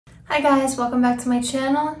Hi guys, welcome back to my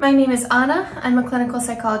channel. My name is Anna. I'm a clinical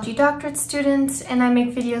psychology doctorate student and I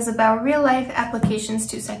make videos about real life applications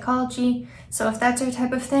to psychology. So if that's your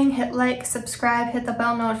type of thing, hit like, subscribe, hit the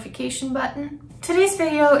bell notification button. Today's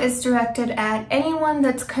video is directed at anyone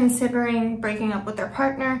that's considering breaking up with their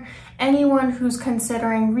partner, anyone who's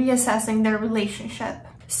considering reassessing their relationship.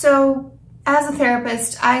 So as a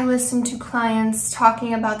therapist, I listen to clients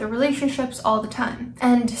talking about their relationships all the time.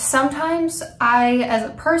 And sometimes I, as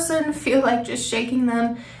a person, feel like just shaking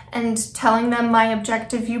them and telling them my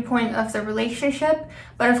objective viewpoint of the relationship.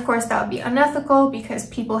 But of course, that would be unethical because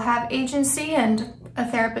people have agency and a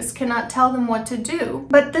therapist cannot tell them what to do.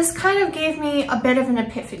 But this kind of gave me a bit of an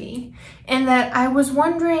epiphany in that I was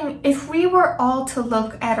wondering if we were all to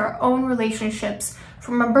look at our own relationships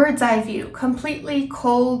from a bird's eye view, completely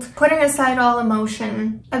cold, putting aside all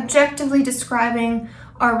emotion, objectively describing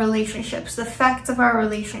our relationships, the facts of our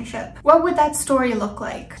relationship. What would that story look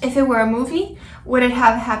like? If it were a movie, would it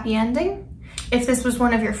have a happy ending? If this was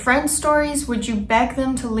one of your friends' stories, would you beg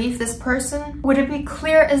them to leave this person? Would it be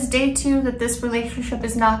clear as day to you that this relationship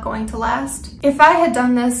is not going to last? If I had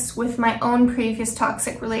done this with my own previous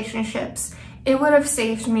toxic relationships, it would have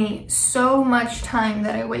saved me so much time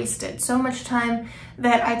that I wasted, so much time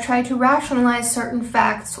that I tried to rationalize certain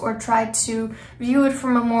facts or tried to view it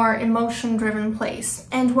from a more emotion-driven place.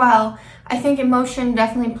 And while I think emotion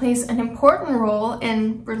definitely plays an important role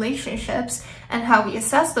in relationships and how we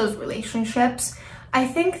assess those relationships, I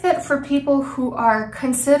think that for people who are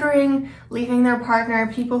considering leaving their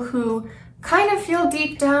partner, people who kind of feel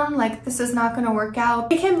deep down like this is not going to work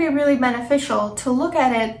out, it can be really beneficial to look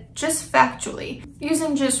at it just factually,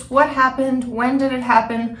 using just what happened, when did it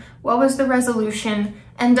happen, what was the resolution,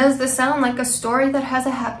 and does this sound like a story that has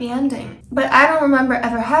a happy ending? But I don't remember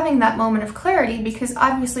ever having that moment of clarity because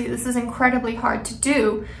obviously this is incredibly hard to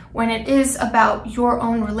do when it is about your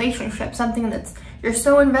own relationship, something that's you're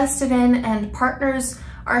so invested in, and partners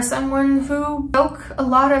are someone who evoke a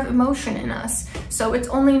lot of emotion in us. So it's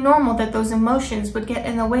only normal that those emotions would get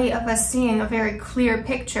in the way of us seeing a very clear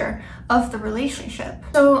picture of the relationship.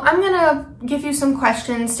 So I'm gonna give you some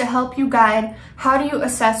questions to help you guide how do you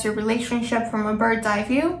assess your relationship from a bird's eye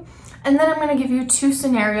view. And then I'm gonna give you two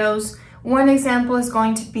scenarios. One example is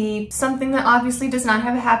going to be something that obviously does not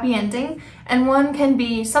have a happy ending, and one can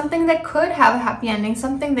be something that could have a happy ending,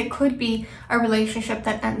 something that could be a relationship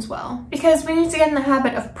that ends well. Because we need to get in the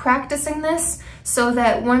habit of practicing this so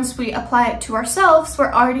that once we apply it to ourselves,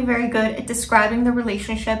 we're already very good at describing the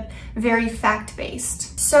relationship very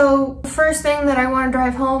fact-based. So the first thing that I want to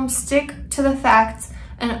drive home, stick to the facts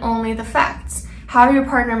and only the facts. How your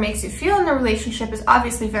partner makes you feel in the relationship is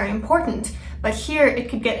obviously very important, but here it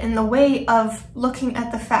could get in the way of looking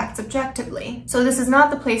at the facts objectively. So this is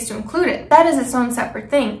not the place to include it. That is its own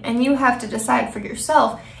separate thing, and you have to decide for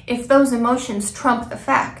yourself if those emotions trump the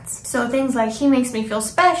facts. So things like he makes me feel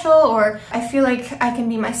special or I feel like I can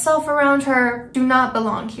be myself around her do not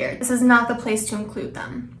belong here. This is not the place to include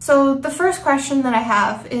them. So the first question that I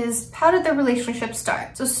have is, how did the relationship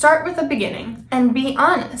start? So start with the beginning and be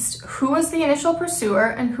honest. Who was the initial pursuer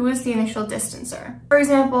and who was the initial distancer? For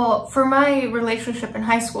example, for my relationship in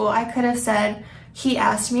high school, I could have said, he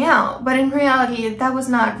asked me out, but in reality that was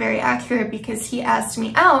not very accurate because he asked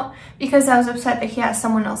me out because I was upset that he asked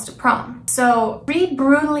someone else to prom. So be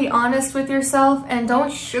brutally honest with yourself and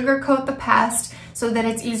don't sugarcoat the past so that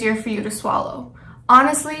it's easier for you to swallow.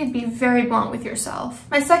 Honestly, be very blunt with yourself.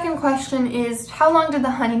 My second question is, how long did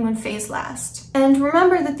the honeymoon phase last? And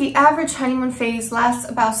remember that the average honeymoon phase lasts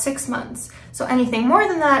about 6 months. So anything more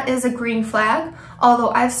than that is a green flag,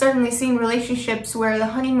 although I've certainly seen relationships where the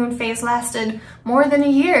honeymoon phase lasted more than a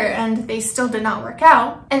year and they still did not work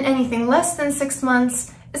out. And anything less than 6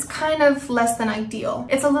 months is kind of less than ideal.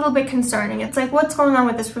 It's a little bit concerning. It's like, what's going on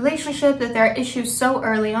with this relationship that there are issues so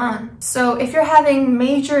early on? So if you're having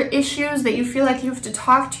major issues that you feel like you have to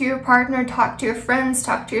talk to your partner, talk to your friends,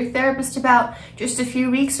 talk to your therapist about just a few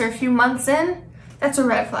weeks or a few months in, that's a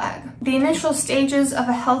red flag. The initial stages of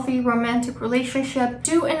a healthy romantic relationship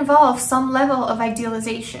do involve some level of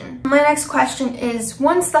idealization. My next question is,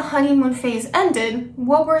 once the honeymoon phase ended,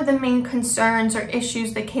 what were the main concerns or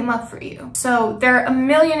issues that came up for you? So there are a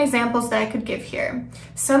million examples that I could give here.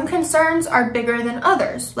 Some concerns are bigger than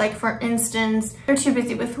others, like for instance, they're too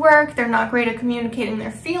busy with work, they're not great at communicating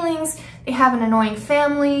their feelings, they have an annoying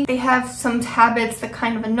family, they have some habits that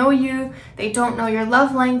kind of annoy you, they don't know your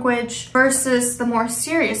love language, versus the more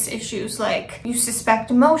serious issues like you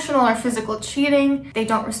suspect emotional or physical cheating, they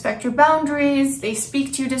don't respect your boundaries, they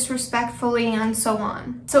speak to you disrespectfully, and so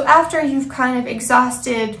on. So after you've kind of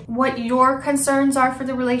exhausted what your concerns are for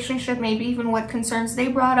the relationship, maybe even what concerns they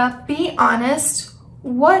brought up, be honest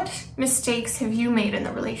what mistakes have you made in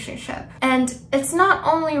the relationship? And it's not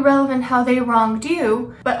only relevant how they wronged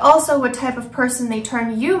you, but also what type of person they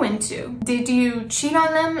turned you into. Did you cheat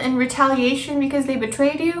on them in retaliation because they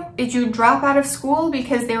betrayed you? Did you drop out of school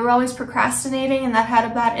because they were always procrastinating and that had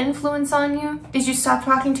a bad influence on you? Did you stop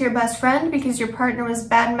talking to your best friend because your partner was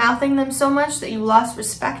bad-mouthing them so much that you lost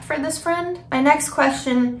respect for this friend? My next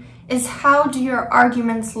question is, how do your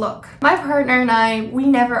arguments look? My partner and I, we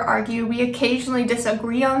never argue. We occasionally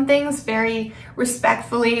disagree on things very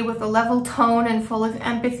respectfully with a level tone and full of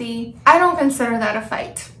empathy. I don't consider that a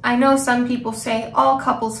fight. I know some people say all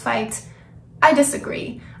couples fight. I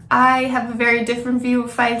disagree. I have a very different view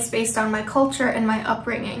of fights based on my culture and my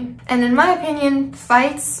upbringing. And in my opinion,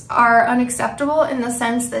 fights are unacceptable in the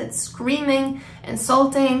sense that screaming,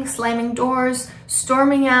 insulting, slamming doors,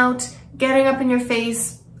 storming out, getting up in your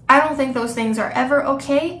face, I don't think those things are ever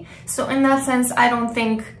okay. So in that sense, I don't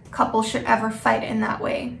think couples should ever fight in that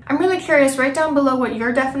way. I'm really curious, write down below what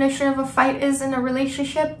your definition of a fight is in a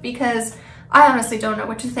relationship, because I honestly don't know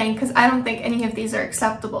what to think, because I don't think any of these are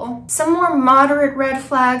acceptable. Some more moderate red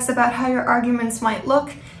flags about how your arguments might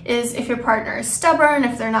look is if your partner is stubborn,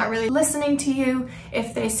 if they're not really listening to you,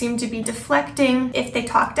 if they seem to be deflecting, if they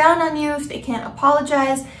talk down on you, if they can't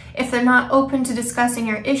apologize, if they're not open to discussing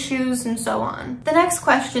your issues, and so on. The next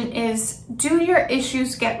question is, do your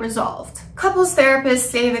issues get resolved? Couples therapists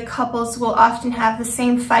say that couples will often have the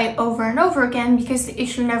same fight over and over again because the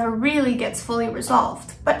issue never really gets fully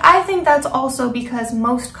resolved. But I think that's also because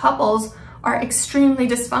most couples are extremely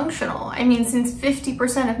dysfunctional. I mean, since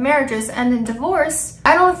 50% of marriages end in divorce,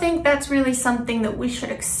 I don't think that's really something that we should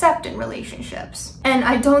accept in relationships. And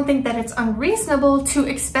I don't think that it's unreasonable to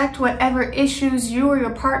expect whatever issues you or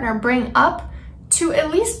your partner bring up to at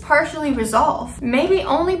least partially resolve. Maybe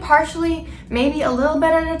only partially, maybe a little bit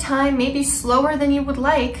at a time, maybe slower than you would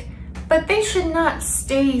like, but they should not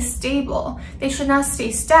stay stable. They should not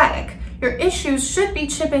stay static. Your issues should be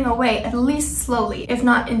chipping away at least slowly, if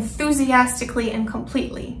not enthusiastically and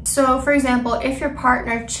completely. So for example, if your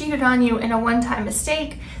partner cheated on you in a one-time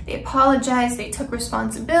mistake, they apologized, they took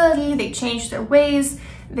responsibility, they changed their ways,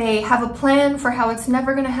 they have a plan for how it's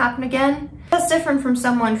never going to happen again. That's different from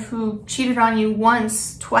someone who cheated on you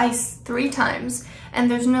once, twice, 3 times,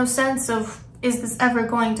 and there's no sense of, is this ever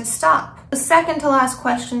going to stop? The second to last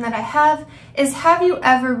question that I have you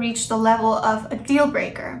ever reached the level of a deal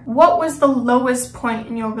breaker? What was the lowest point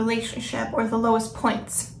in your relationship, or the lowest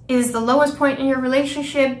points? Is the lowest point in your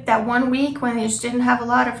relationship that one week when they just didn't have a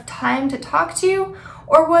lot of time to talk to you?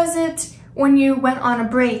 Or was it when you went on a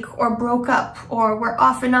break or broke up or were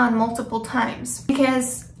off and on multiple times?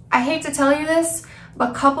 Because I hate to tell you this,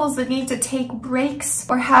 but couples that need to take breaks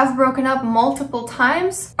or have broken up multiple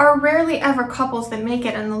times are rarely ever couples that make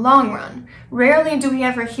it in the long run. Rarely do we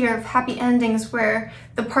ever hear of happy endings where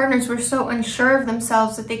the partners were so unsure of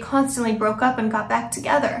themselves that they constantly broke up and got back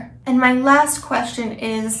together. And my last question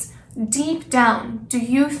is, deep down, do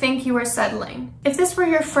you think you are settling? If this were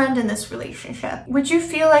your friend in this relationship, would you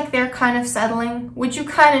feel like they're kind of settling? Would you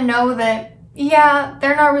kind of know that, yeah,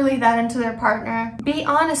 they're not really that into their partner? Be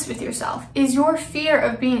honest with yourself. Is your fear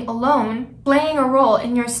of being alone playing a role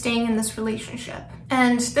in your staying in this relationship?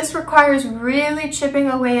 And this requires really chipping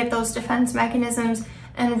away at those defense mechanisms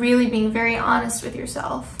and really being very honest with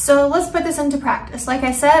yourself. So let's put this into practice. Like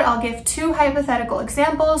I said, I'll give 2 hypothetical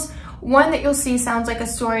examples. One that you'll see sounds like a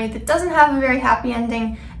story that doesn't have a very happy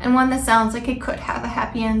ending, and one that sounds like it could have a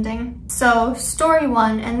happy ending. So story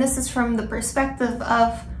 1, and this is from the perspective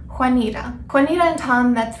of Juanita. Juanita and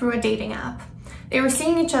Tom met through a dating app. They were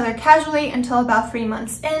seeing each other casually until about 3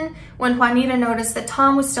 months in, when Juanita noticed that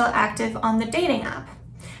Tom was still active on the dating app.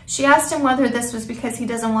 She asked him whether this was because he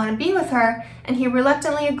doesn't want to be with her, and he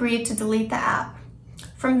reluctantly agreed to delete the app.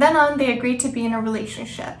 From then on, they agreed to be in a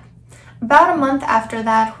relationship. About a month after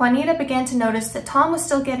that, Juanita began to notice that Tom was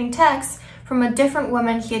still getting texts from a different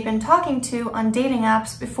woman he had been talking to on dating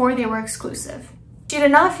apps before they were exclusive. She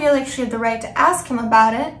did not feel like she had the right to ask him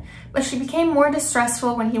about it, but she became more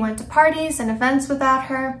distrustful when he went to parties and events without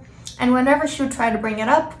her, and whenever she would try to bring it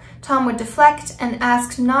up, Tom would deflect and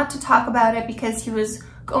ask not to talk about it because he was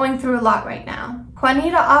going through a lot right now.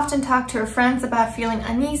 Juanita often talked to her friends about feeling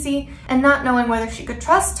uneasy and not knowing whether she could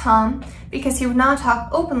trust Tom because he would not talk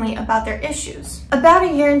openly about their issues. About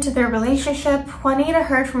a year into their relationship, Juanita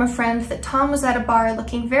heard from a friend that Tom was at a bar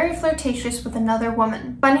looking very flirtatious with another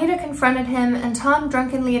woman. Juanita confronted him, and Tom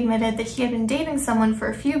drunkenly admitted that he had been dating someone for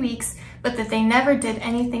a few weeks but that they never did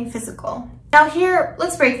anything physical. Now here,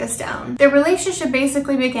 let's break this down. Their relationship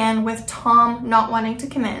basically began with Tom not wanting to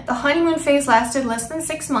commit. The honeymoon phase lasted less than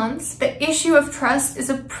 6 months. The issue of trust is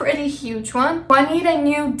a pretty huge one. Juanita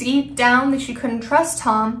knew deep down that she couldn't trust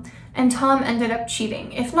Tom, and Tom ended up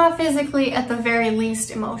cheating, if not physically, at the very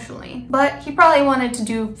least emotionally. But he probably wanted to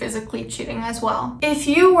do physically cheating as well. If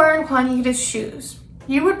you were in Juanita's shoes,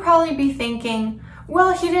 you would probably be thinking,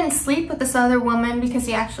 well, he didn't sleep with this other woman because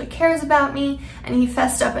he actually cares about me, and he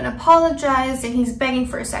fessed up and apologized, and he's begging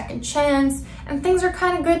for a second chance, and things are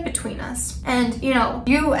kind of good between us. And, you know,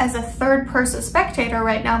 you as a third-person spectator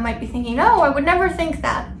right now might be thinking, oh, I would never think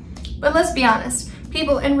that. But let's be honest.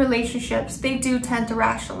 People in relationships, they do tend to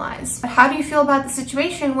rationalize. But how do you feel about the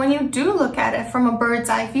situation when you do look at it from a bird's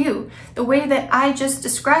eye view, the way that I just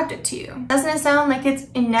described it to you? Doesn't it sound like it's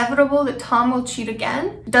inevitable that Tom will cheat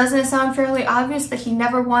again? Doesn't it sound fairly obvious that he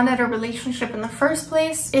never wanted a relationship in the first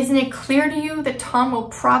place? Isn't it clear to you that Tom will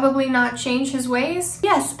probably not change his ways?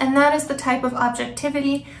 Yes, and that is the type of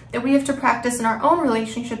objectivity that we have to practice in our own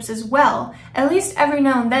relationships as well, at least every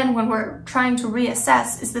now and then when we're trying to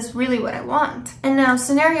reassess, is this really what I want? And now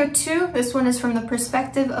scenario 2, this one is from the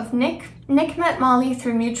perspective of Nick. Nick met Molly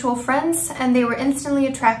through mutual friends and they were instantly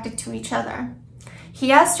attracted to each other.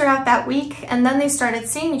 He asked her out that week and then they started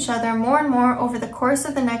seeing each other more and more over the course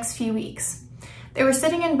of the next few weeks. They were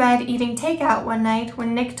sitting in bed eating takeout one night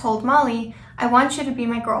when Nick told Molly, "I want you to be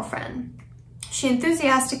my girlfriend." She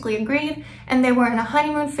enthusiastically agreed, and they were in a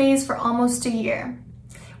honeymoon phase for almost a year.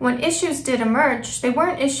 When issues did emerge, they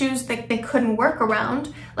weren't issues that they couldn't work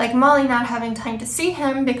around, like Molly not having time to see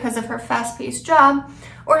him because of her fast-paced job,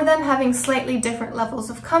 or them having slightly different levels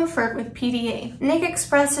of comfort with PDA. Nick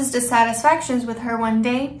expressed his dissatisfactions with her one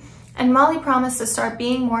day, and Molly promised to start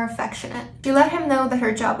being more affectionate. She let him know that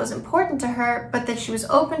her job was important to her, but that she was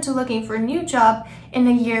open to looking for a new job in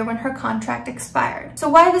a year when her contract expired. So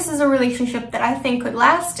why this is a relationship that I think could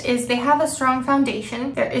last is they have a strong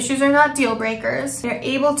foundation, their issues are not deal breakers, they're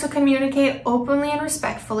able to communicate openly and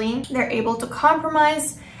respectfully, they're able to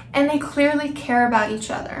compromise, and they clearly care about each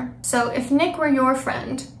other. So if Nick were your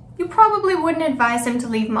friend, you probably wouldn't advise him to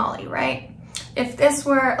leave Molly, right? If this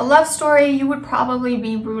were a love story, you would probably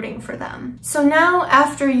be rooting for them. So now,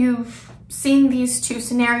 after you've seen these two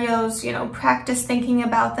scenarios, you know, practice thinking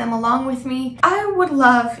about them along with me, I would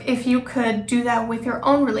love if you could do that with your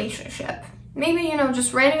own relationship. Maybe, you know,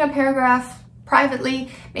 just writing a paragraph privately,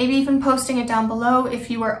 maybe even posting it down below if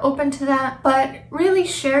you are open to that, but really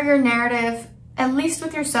share your narrative, at least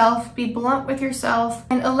with yourself, be blunt with yourself,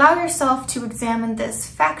 and allow yourself to examine this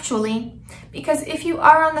factually, because if you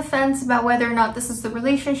are on the fence about whether or not this is the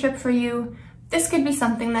relationship for you, this could be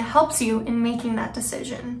something that helps you in making that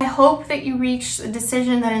decision. I hope that you reach the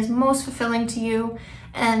decision that is most fulfilling to you,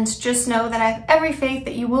 and just know that I have every faith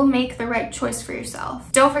that you will make the right choice for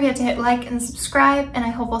yourself. Don't forget to hit like and subscribe, and I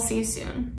hope I'll see you soon.